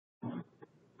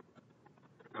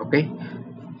Okay,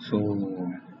 so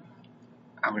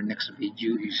our next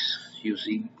video is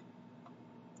using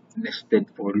nested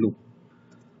for loop.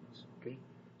 Okay,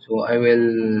 so I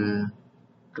will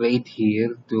create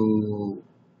here to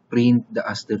print the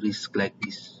asterisk like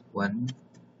this one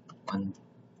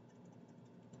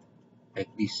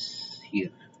like this here.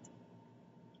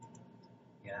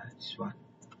 Yeah, this one.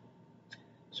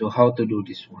 So how to do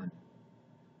this one?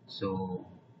 So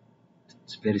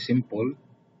it's very simple.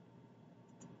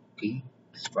 Okay,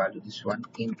 let's follow this one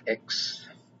in X.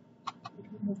 We'll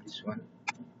remove this one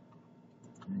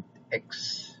in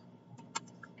X.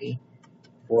 Okay,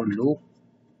 for loop.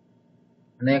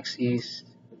 Next is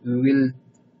we will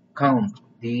count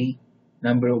the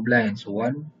number of lines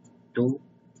 1, 2,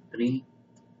 3,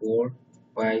 4,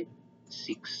 5,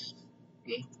 6.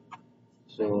 Okay,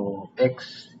 so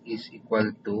x is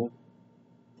equal to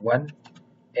 1,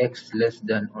 x less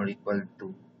than or equal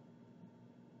to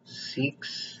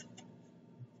 6,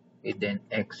 and then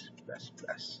x plus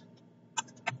plus.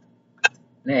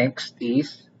 Next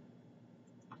is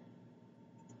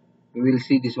we will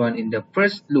see this one in the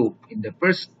first loop. In the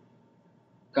first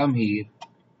come here,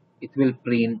 it will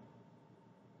print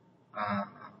uh,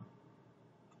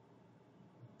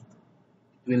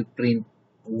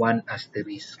 1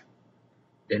 asterisk.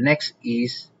 The next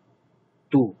is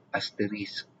 2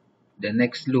 asterisk. The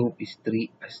next loop is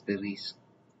 3 asterisk.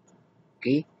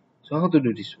 Okay, so how to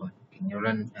do this one? Can you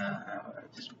run?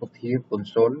 Just put here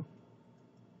console.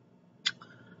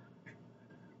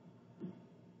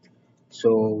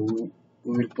 So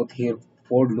we will put here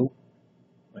for loop.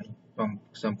 Right? For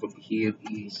example, here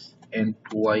is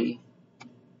y.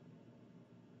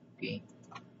 Okay,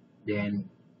 then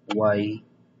y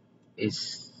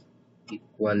is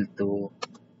equal to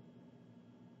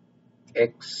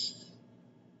x,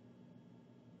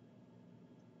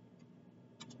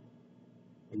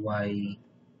 y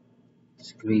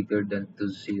is greater than to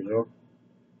 0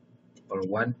 or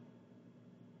 1,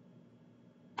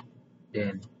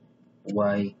 then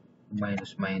y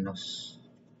minus minus.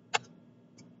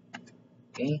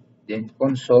 Okay, then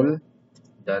console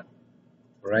dot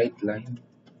right line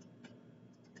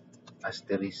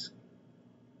asterisk.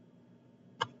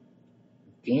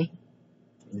 Okay,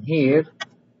 and here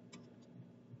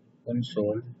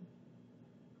console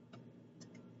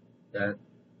dot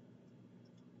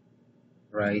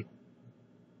right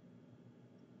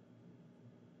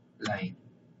line.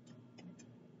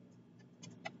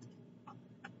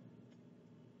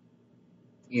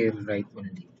 Here right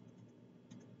only.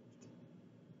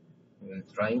 We will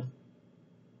try.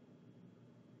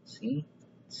 See,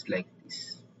 it's like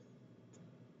this.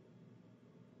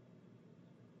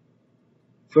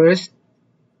 First,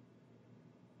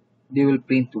 they will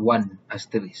print 1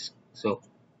 asterisk. So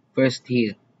first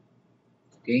here,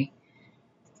 okay,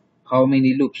 how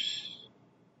many loops?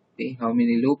 Okay, how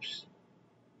many loops?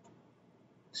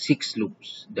 6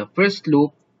 loops. The first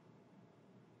loop,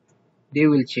 they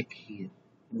will check here.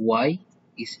 Y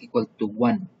is equal to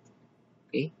 1.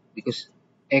 Okay, because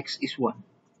x is 1.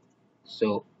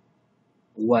 So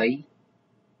y,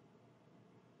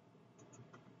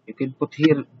 you can put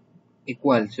here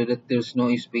equal so that there's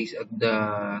no space at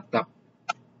the top,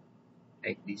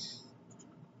 like this.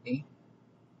 Okay,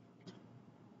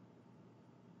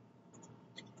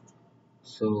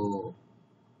 so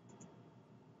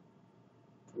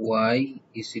y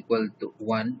is equal to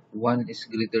 1. 1 is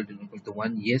greater than or equal to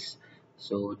 1. Yes.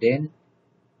 So then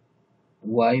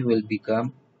y will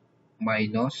become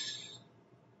minus.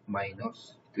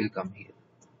 It will come here.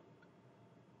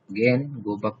 Again,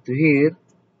 go back to here.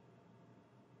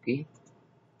 Okay.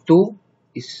 2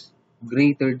 is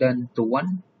greater than to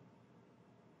 1.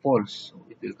 False. So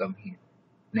it will come here.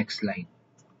 Next line.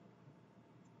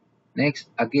 Next,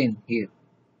 again here.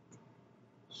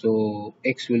 So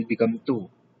x will become 2.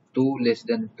 2 less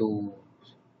than 2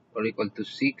 or equal to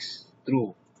 6.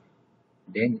 True.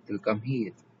 Then it will come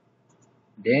here.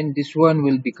 Then this one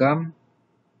will become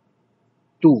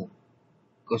 2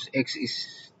 because x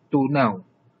is 2 now.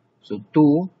 So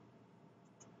 2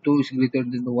 is greater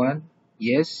than 1.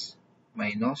 Yes.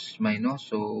 Minus.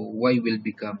 So y will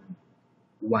become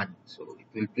 1. So it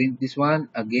will print this one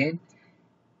again.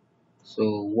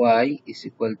 So y is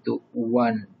equal to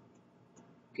 1.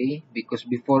 Okay, because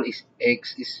before is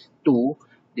x is 2,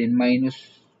 then minus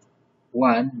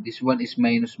 1. This one is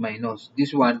minus.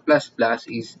 This one plus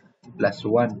is plus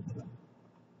 1.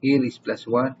 Here is plus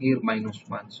 1, here minus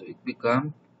 1. So it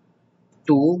becomes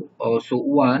 2, also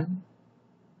 1.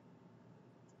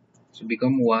 So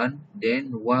become 1.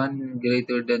 Then 1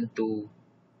 greater than 2.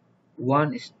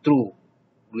 1 is true.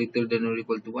 Greater than or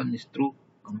equal to 1 is true.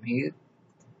 Come here.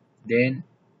 Then 1 minus 1 is 1. 1 minus 1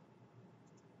 is 1. So it will print this one again. So y is equal to 1. Okay, because before is x is 2, then minus 1. This one is minus. So it becomes 2, also 1. Here is plus 1. Here minus 1. So it becomes 2, greater than or equal to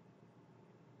 1 is true. Come here. Then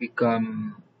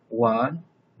become 1.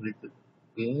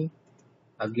 Okay,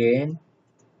 again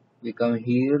we come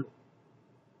here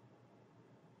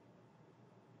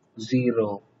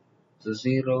 0. So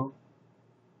 0,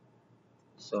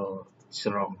 so it's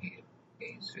wrong here.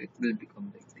 Okay, so it will become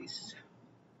like this.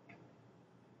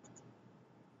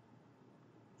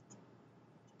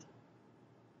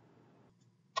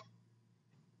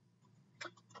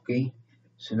 Okay,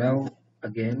 so now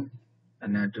again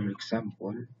another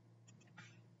example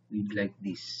with like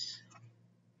this.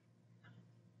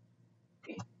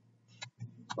 Okay,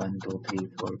 1 2 3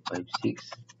 4 5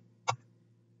 6,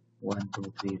 1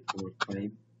 2 3 4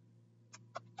 5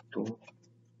 2,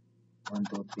 1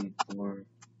 2 3 4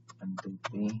 1 2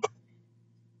 3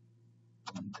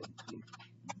 1 2 3,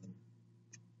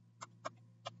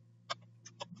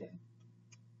 then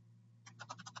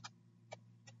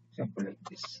example like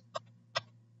this.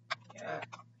 Yeah.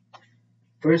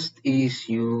 First is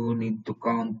you need to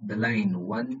count the line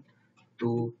 1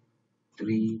 2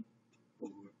 3 4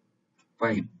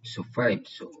 5. So 5.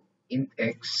 So int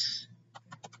x,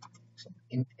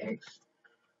 int x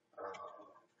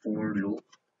for loop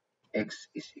x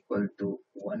is equal to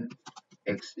 1,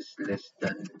 x is less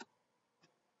than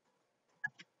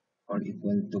or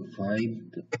equal to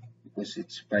 5 because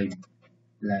it's 5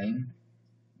 line,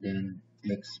 then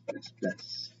x plus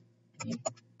plus. Okay.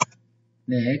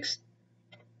 Next,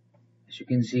 as you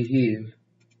can see here,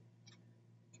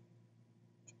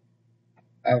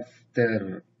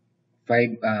 after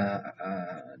 5,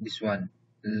 this one,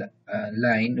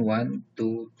 line 1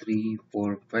 2 3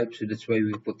 4 5, so that's why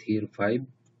we put here 5.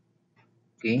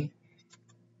 Okay,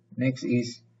 next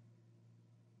is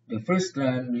the first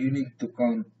run, you need to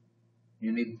count,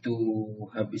 you need to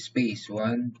have a space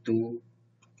 1 2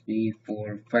 3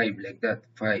 4 5, like that.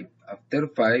 5, after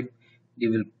 5 they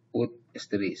will put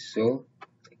asterisk, so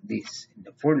like this in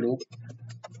the for loop.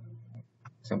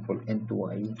 Example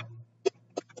n2y,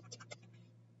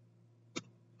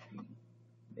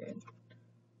 then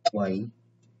y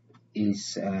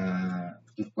is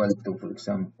equal to, for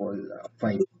example,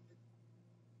 5.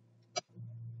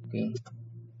 Okay,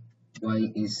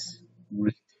 y is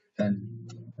greater than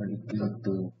or equal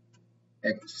to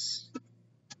x,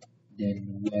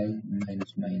 then y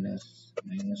minus minus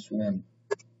minus 1.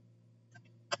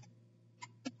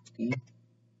 Okay,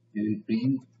 we will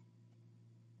print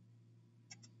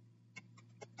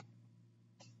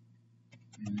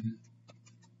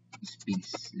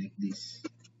space like this.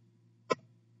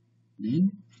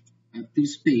 Then after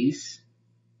space,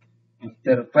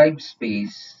 after 5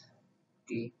 space,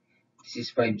 okay, this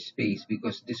is 5 space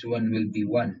because this one will be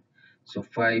 1. So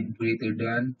 5 greater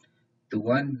than to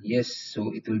 1, yes,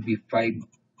 so it will be 5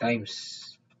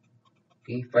 times.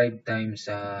 Okay, 5 times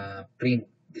print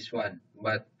this one,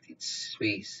 but it's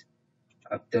space.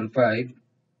 After 5,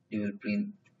 you will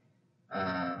print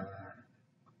uh,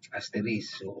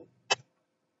 asterisk. So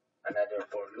another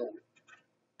for loop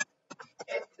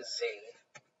and say,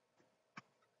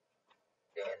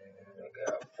 then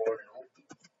for loop,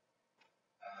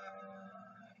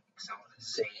 example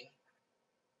say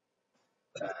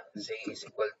z is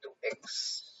equal to x,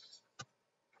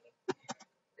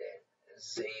 then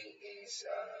z is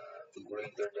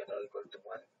greater than or equal to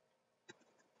 1,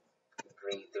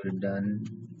 greater than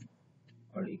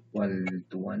or equal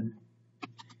to 1,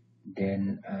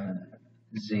 then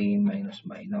z minus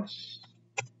minus.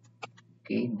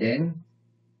 Okay, then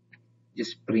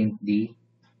just print the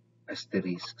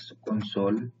asterisk. So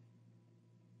console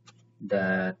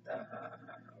that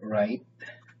right,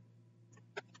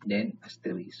 then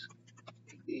asterisk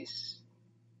like this.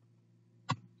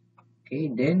 Okay,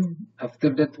 then after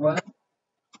that one,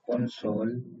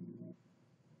 console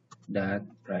that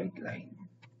right line,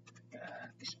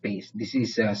 space. This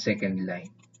is a second line.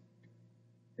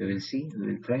 We will see.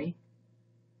 We will try.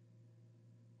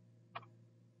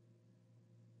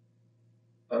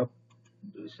 Up.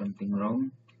 Do something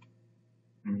wrong.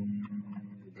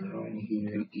 The wrong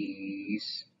here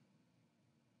is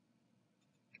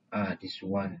this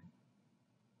one.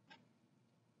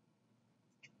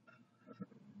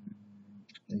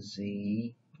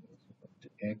 Z to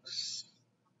x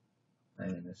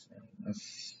minus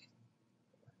minus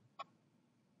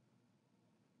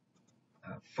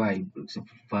 5. For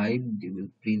example, 5, they will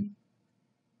print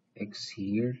x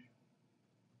here.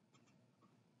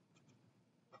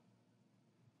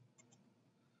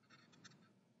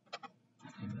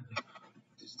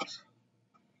 This?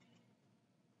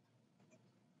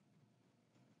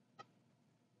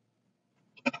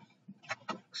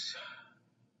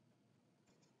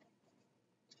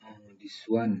 This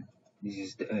one, this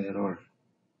is the error.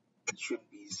 It should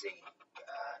be Z.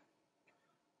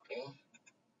 Okay.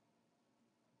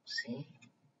 See,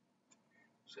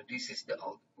 so this is the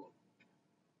output.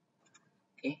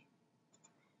 Okay,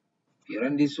 if you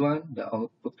run this one, the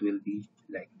output will be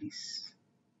like this.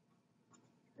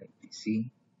 Like this.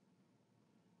 See,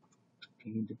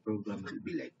 okay, the program will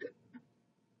be like that.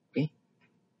 Okay,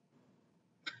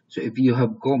 so if you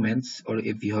have comments or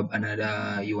if you have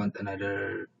another, you want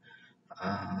another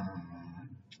uh,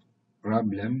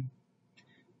 problem,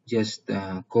 just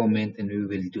comment and we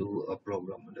will do a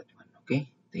program on that one.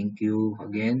 Okay, thank you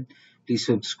again. Please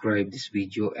subscribe this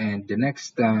video, and the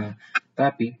next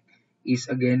topic is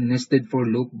again nested for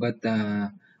loop, but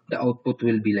the output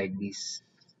will be like this.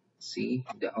 See,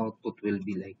 the output will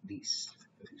be like this.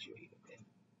 I will show you again.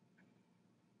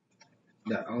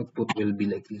 The output will be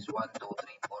like this: 1 2 3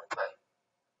 4 5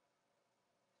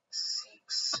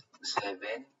 6 7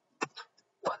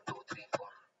 1 2 3 4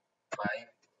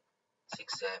 5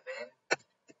 6 7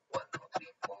 1 2 3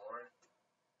 4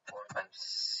 4 5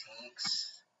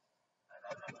 6. No,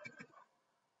 no, no, no, no.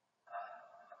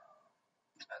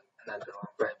 Another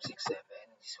one, 5 6 7.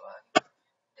 This one.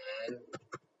 Then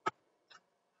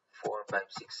 4 5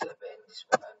 6 7. This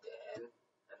one. Then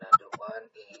another one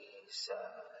is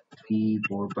 3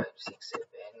 4 5 6 7,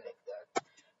 like that.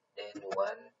 Then 1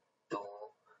 2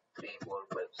 3 4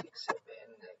 5 6 7,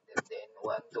 like that. Then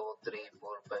 1 2 3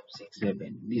 4 5 6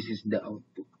 7. This is the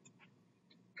output.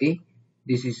 Okay.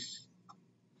 This is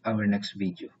our next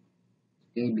video.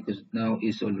 Okay, because now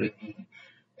is already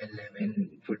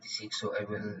 11:46, so I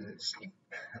will sleep.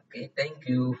 Okay, thank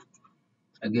you.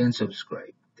 Again,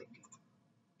 subscribe.